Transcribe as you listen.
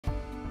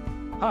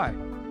Hi,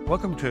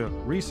 welcome to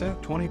Reset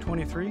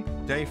 2023,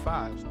 Day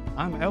 5.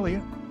 I'm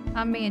Elliot.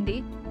 I'm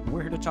Mandy.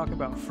 We're here to talk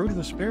about fruit of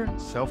the Spirit,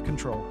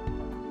 self-control.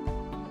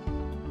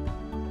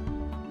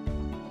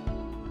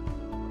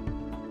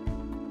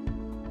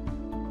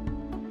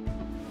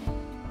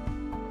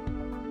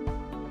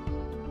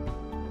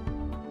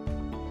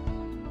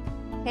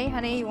 Hey,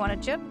 honey, you want a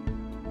chip?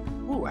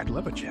 Ooh, I'd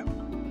love a chip.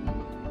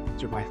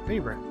 These are my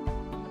favorite.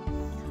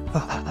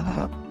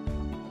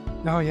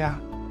 Oh, yeah.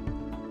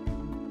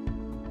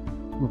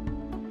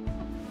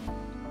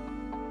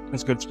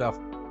 That's good stuff.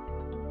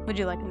 Would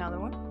you like another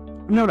one?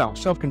 No,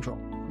 self-control.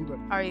 I'm good.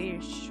 Are you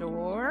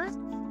sure?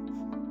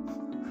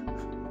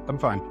 I'm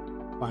fine.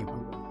 Fine.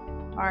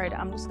 All right,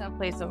 I'm just going to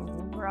place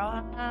them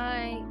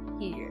right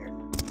here.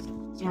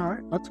 All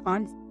right, that's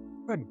fine.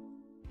 Good.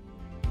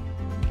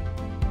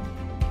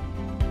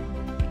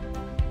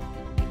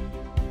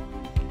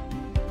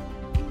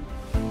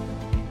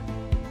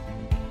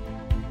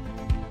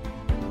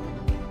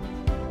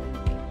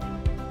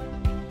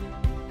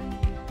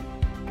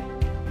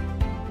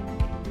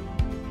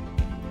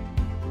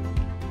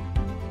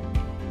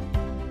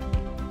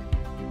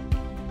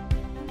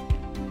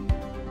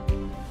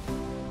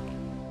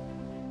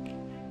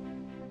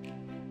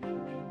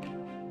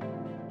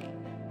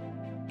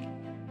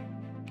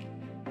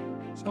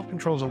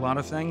 Self-control is a lot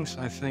of things.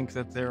 I think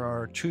that there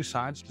are two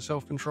sides to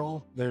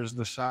self-control. There's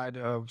the side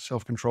of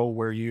self-control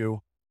where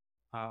you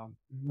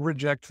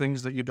reject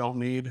things that you don't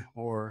need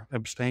or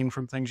abstain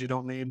from things you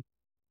don't need.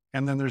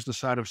 And then there's the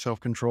side of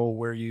self-control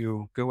where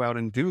you go out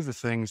and do the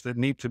things that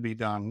need to be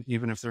done,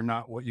 even if they're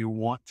not what you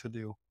want to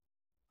do.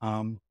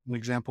 An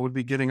example would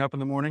be getting up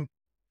in the morning,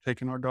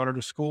 taking our daughter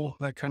to school,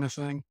 that kind of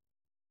thing.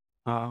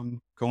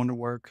 Going to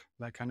work,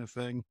 that kind of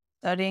thing.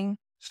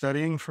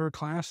 Studying for a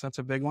class, that's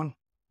a big one.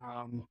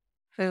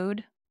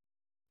 Food.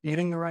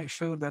 Eating the right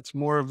food, that's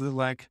more of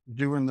the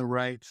doing the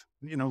right,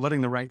 letting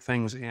the right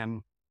things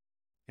in.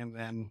 And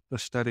then the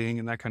studying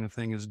and that kind of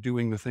thing is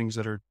doing the things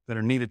that are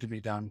needed to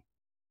be done.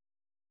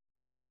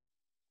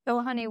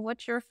 So, honey,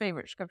 what's your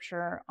favorite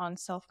scripture on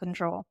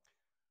self-control?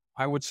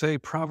 I would say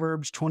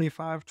Proverbs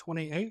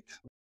 25:28.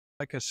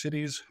 Like a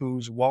city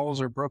whose walls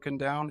are broken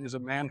down is a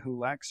man who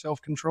lacks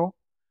self-control.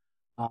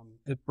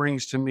 It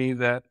brings to me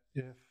that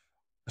if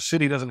a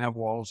city doesn't have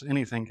walls,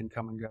 anything can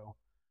come and go.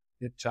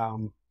 It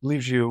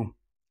leaves you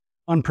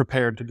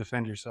unprepared to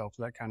defend yourself,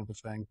 that kind of a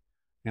thing.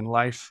 In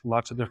life,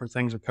 lots of different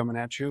things are coming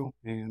at you,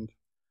 and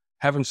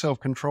having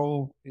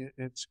self-control,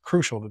 it's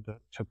crucial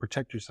to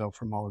protect yourself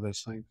from all of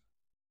those things.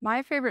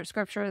 My favorite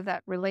scripture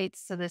that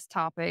relates to this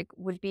topic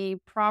would be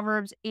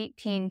Proverbs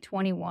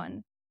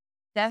 18:21.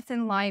 Death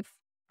and life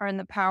are in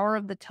the power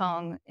of the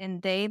tongue,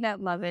 and they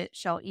that love it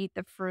shall eat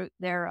the fruit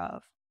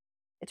thereof.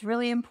 It's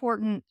really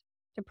important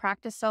to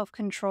practice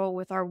self-control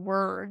with our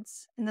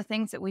words and the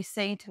things that we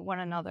say to one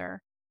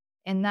another.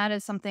 And that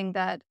is something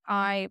that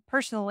I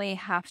personally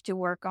have to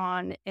work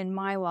on in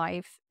my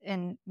life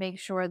and make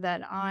sure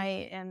that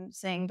I am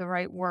saying the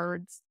right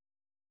words.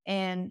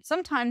 And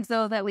sometimes,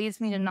 though, that leads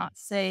me to not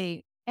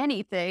say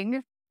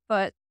anything,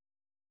 but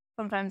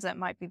sometimes that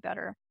might be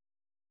better.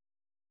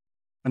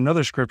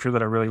 Another scripture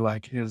that I really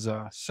like is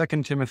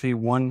 2 Timothy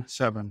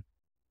 1:7.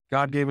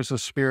 God gave us a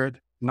spirit,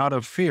 not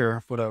of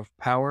fear, but of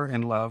power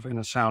and love and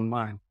a sound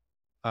mind.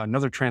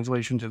 Another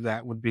translation to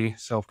that would be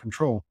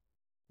self-control,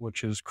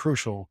 which is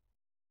crucial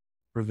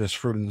for this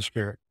fruit of the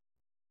Spirit.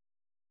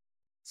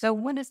 So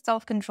what is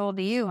self-control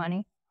to you,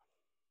 honey?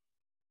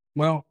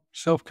 Well,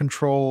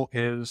 self-control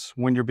is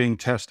when you're being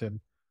tested.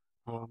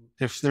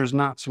 If there's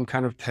not some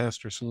kind of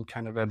test or some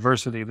kind of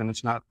adversity, then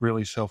it's not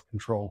really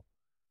self-control.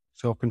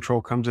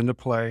 Self-control comes into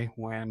play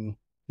when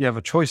you have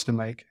a choice to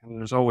make, and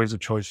there's always a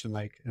choice to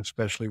make,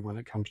 especially when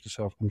it comes to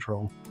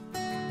self-control.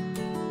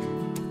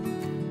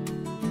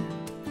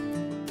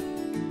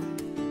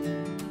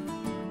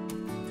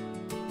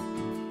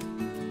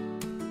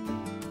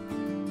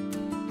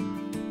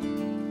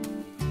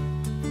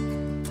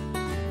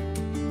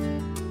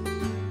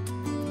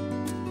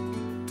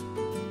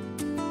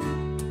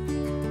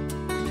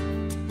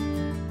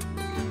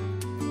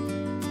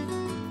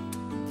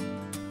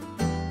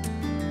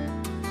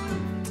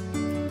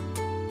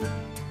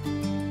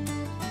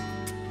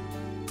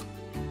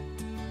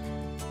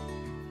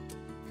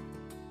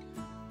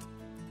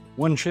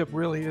 One chip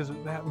really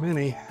isn't that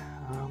many.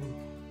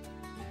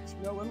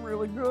 Smelling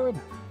really good.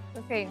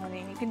 Okay,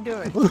 honey, you can do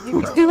it. You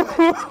can do it.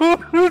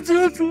 I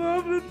just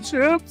love the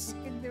chips.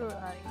 You can do it,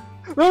 honey.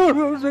 Oh,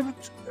 those are the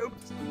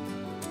chips.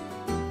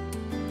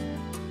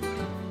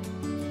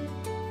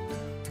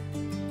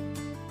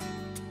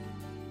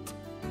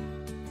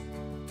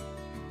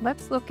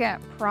 Let's look at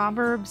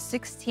Proverbs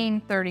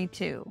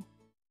 16:32.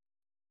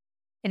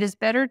 It is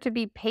better to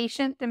be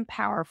patient than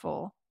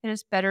powerful. It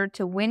is better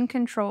to win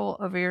control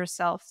over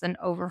yourself than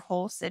over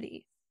whole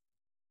cities.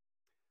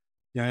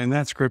 Yeah, in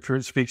that scripture,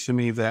 it speaks to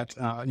me that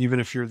even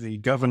if you're the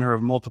governor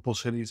of multiple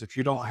cities, if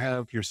you don't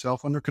have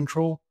yourself under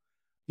control,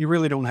 you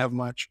really don't have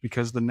much,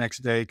 because the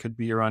next day could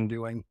be your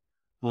undoing.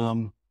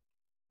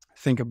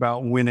 Think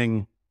about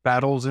winning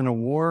battles in a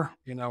war.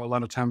 A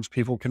lot of times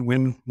people can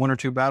win one or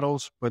two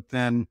battles, but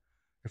then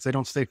if they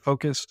don't stay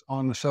focused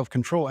on the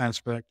self-control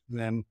aspect,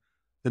 then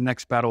the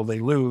next battle they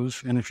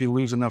lose. And if you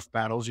lose enough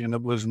battles, you end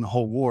up losing the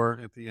whole war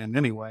at the end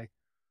anyway.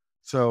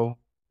 So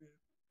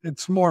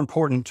it's more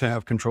important to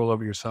have control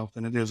over yourself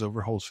than it is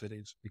over whole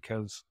cities,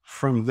 because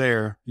from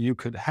there you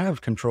could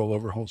have control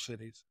over whole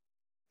cities.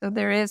 So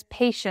there is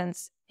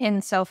patience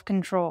in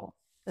self-control.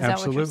 Is that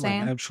what you're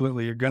saying?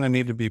 Absolutely. You're going to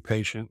need to be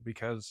patient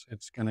because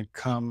it's going to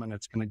come and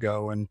it's going to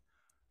go, and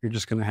you're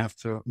just going to have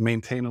to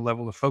maintain a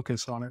level of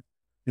focus on it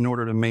in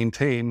order to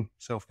maintain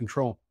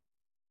self-control.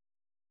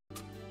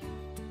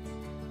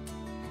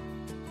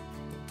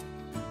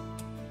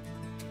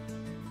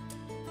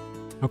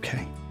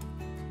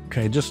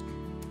 Okay, just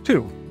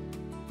two.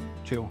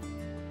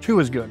 Two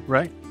is good,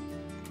 right?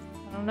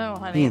 I don't know,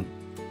 honey.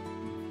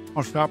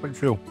 I'll stop at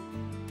 2.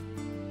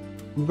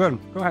 I'm good.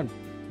 Go ahead.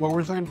 What were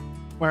we saying?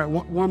 All right,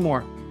 one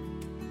more.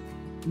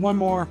 One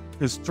more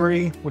is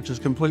 3, which is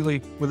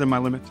completely within my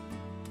limit.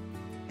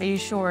 Are you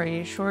sure? Are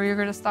you sure you're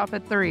going to stop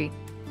at 3?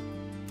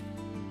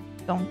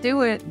 Don't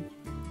do it.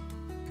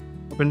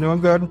 I've been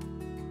doing good.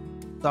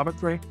 Stop at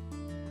 3.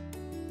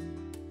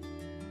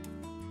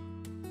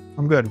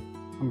 I'm good.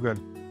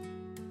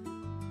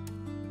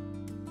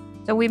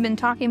 So we've been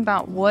talking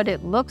about what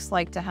it looks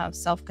like to have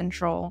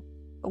self-control,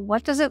 but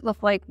what does it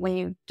look like when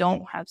you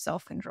don't have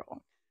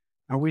self-control?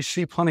 And we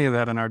see plenty of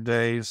that in our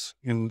days,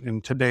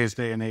 in today's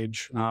day and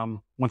age.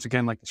 Once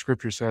again, like the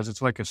scripture says,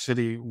 it's like a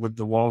city with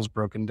the walls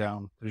broken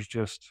down.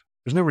 There's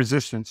no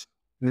resistance.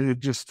 It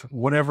just,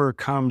 whatever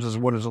comes is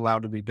what is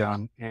allowed to be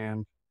done.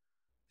 And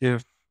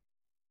if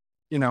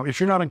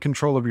you're not in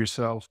control of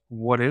yourself,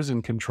 what is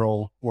in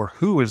control or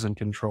who is in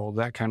control?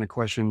 That kind of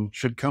question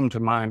should come to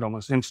mind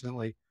almost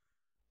instantly.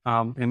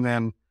 And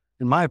then,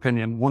 in my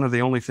opinion, one of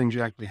the only things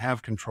you actually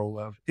have control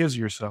of is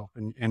yourself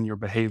and your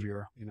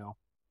behavior.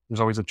 There's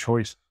always a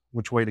choice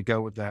which way to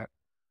go with that.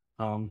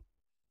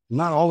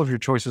 Not all of your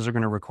choices are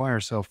going to require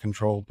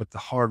self-control, but the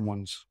hard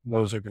ones,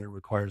 those are going to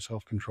require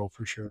self-control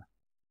for sure.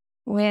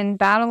 When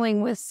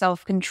battling with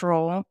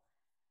self-control,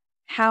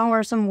 how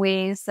are some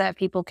ways that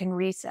people can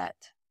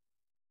reset?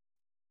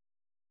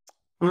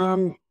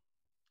 I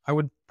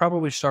would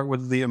probably start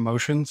with the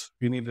emotions.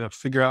 You need to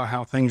figure out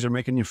how things are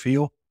making you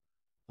feel.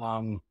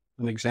 An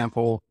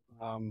example,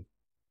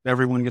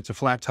 everyone gets a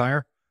flat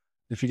tire.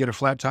 If you get a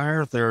flat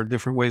tire, there are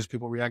different ways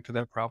people react to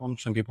that problem.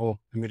 Some people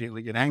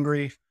immediately get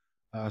angry.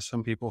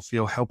 Some people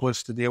feel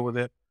helpless to deal with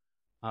it.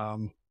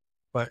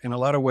 But in a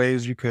lot of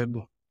ways you could,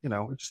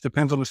 it just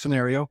depends on the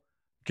scenario.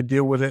 You could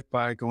deal with it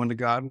by going to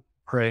God,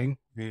 praying,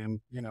 and,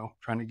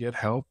 trying to get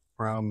help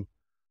from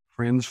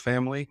friends,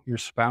 family, your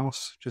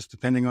spouse, just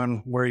depending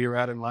on where you're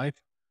at in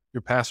life,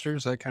 your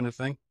pastors, that kind of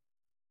thing.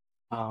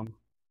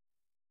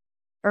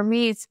 For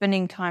me,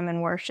 spending time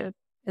in worship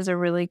is a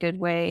really good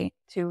way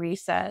to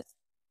reset.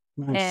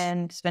 Nice.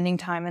 And spending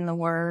time in the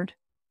Word.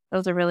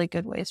 Those are really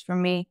good ways for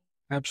me.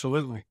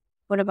 Absolutely.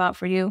 What about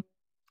for you?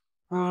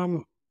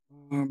 I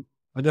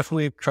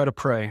definitely try to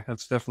pray.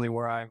 That's definitely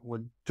where I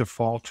would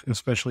default,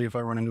 especially if I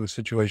run into a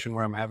situation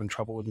where I'm having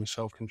trouble with my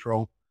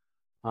self-control.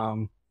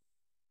 And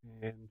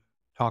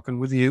talking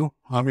with you.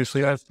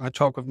 Obviously, I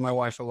talk with my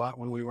wife a lot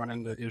when we run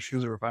into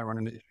issues, or if I run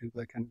into issues,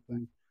 that kind of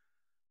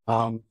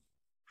thing.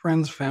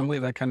 Friends, family,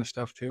 that kind of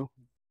stuff too.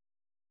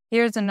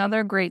 Here's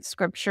another great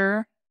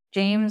scripture,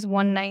 James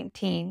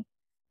 1:19.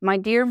 My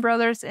dear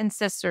brothers and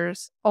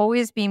sisters,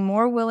 always be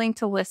more willing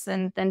to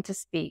listen than to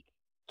speak.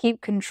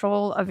 Keep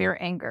control of your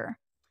anger.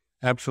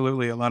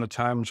 Absolutely. A lot of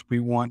times we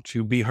want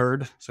to be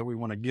heard, so we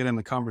want to get in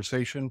the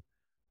conversation,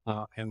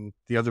 and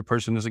the other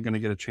person isn't going to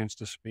get a chance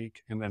to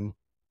speak, and then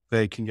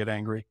they can get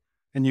angry.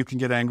 And you can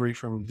get angry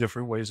from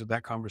different ways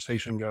that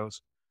conversation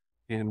goes.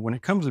 And when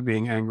it comes to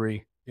being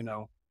angry,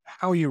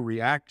 how you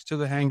react to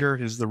the anger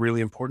is the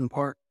really important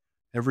part.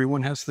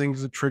 Everyone has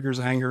things that triggers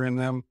anger in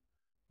them,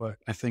 but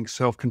I think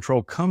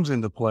self-control comes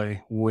into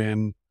play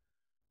when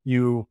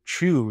you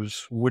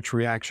choose which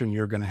reaction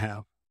you're going to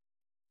have.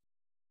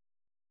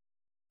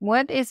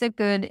 What is a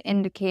good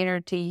indicator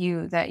to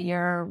you that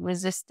you're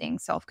resisting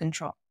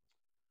self-control?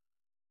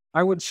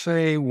 I would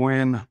say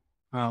when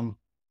I'm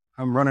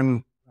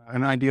running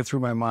an idea through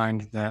my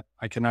mind that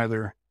I can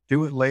either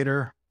do it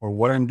later or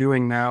what I'm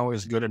doing now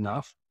is good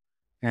enough.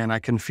 And I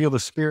can feel the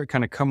Spirit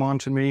kind of come on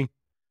to me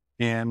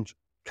and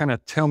kind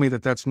of tell me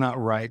that that's not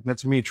right.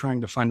 That's me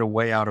trying to find a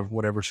way out of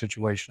whatever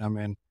situation I'm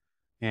in.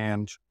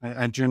 And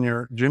I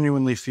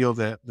genuinely feel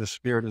that the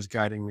Spirit is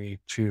guiding me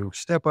to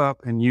step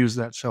up and use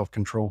that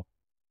self-control.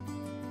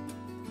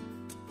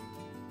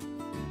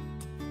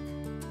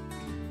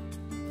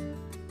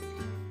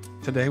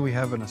 Today we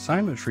have an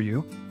assignment for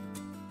you.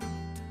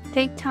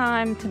 Take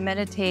time to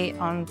meditate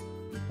on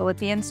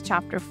Philippians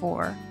chapter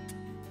 4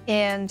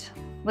 and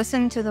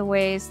listen to the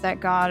ways that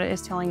God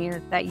is telling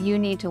you that you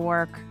need to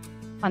work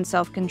on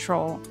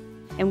self-control,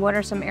 and what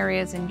are some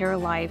areas in your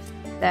life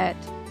that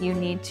you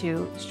need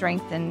to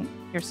strengthen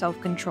your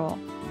self-control.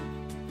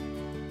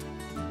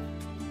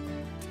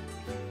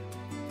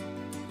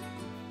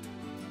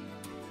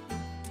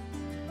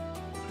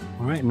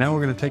 All right, now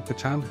we're going to take the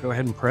time to go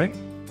ahead and pray.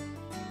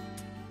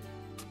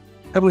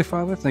 Heavenly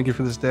Father, thank you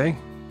for this day.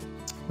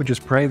 We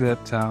just pray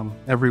that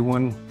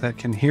everyone that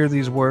can hear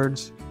these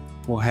words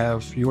will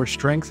have your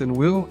strength and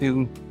will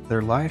in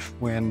their life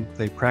when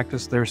they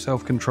practice their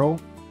self-control.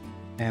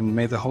 And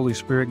may the Holy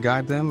Spirit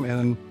guide them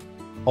in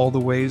all the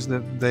ways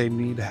that they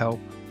need help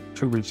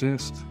to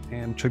resist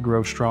and to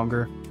grow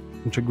stronger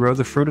and to grow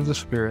the fruit of the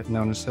Spirit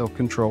known as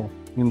self-control.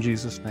 In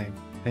Jesus' name,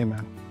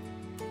 amen.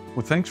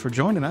 Well, thanks for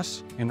joining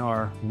us in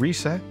our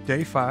Reset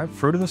Day 5,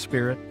 Fruit of the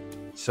Spirit,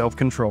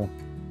 Self-Control.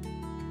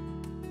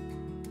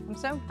 I'm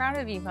so proud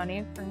of you,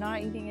 honey, for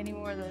not eating any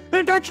more of those.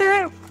 That's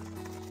it!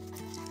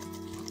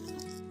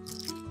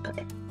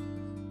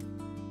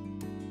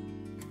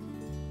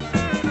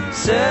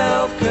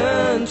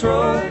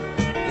 Self-control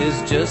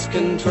is just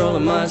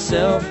controlling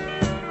myself.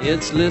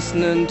 It's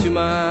listening to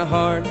my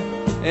heart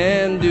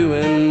and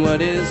doing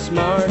what is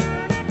smart.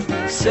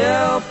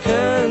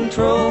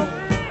 Self-control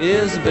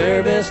is the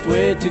very best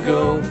way to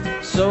go.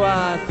 So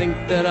I think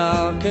that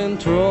I'll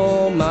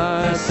control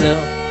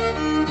myself.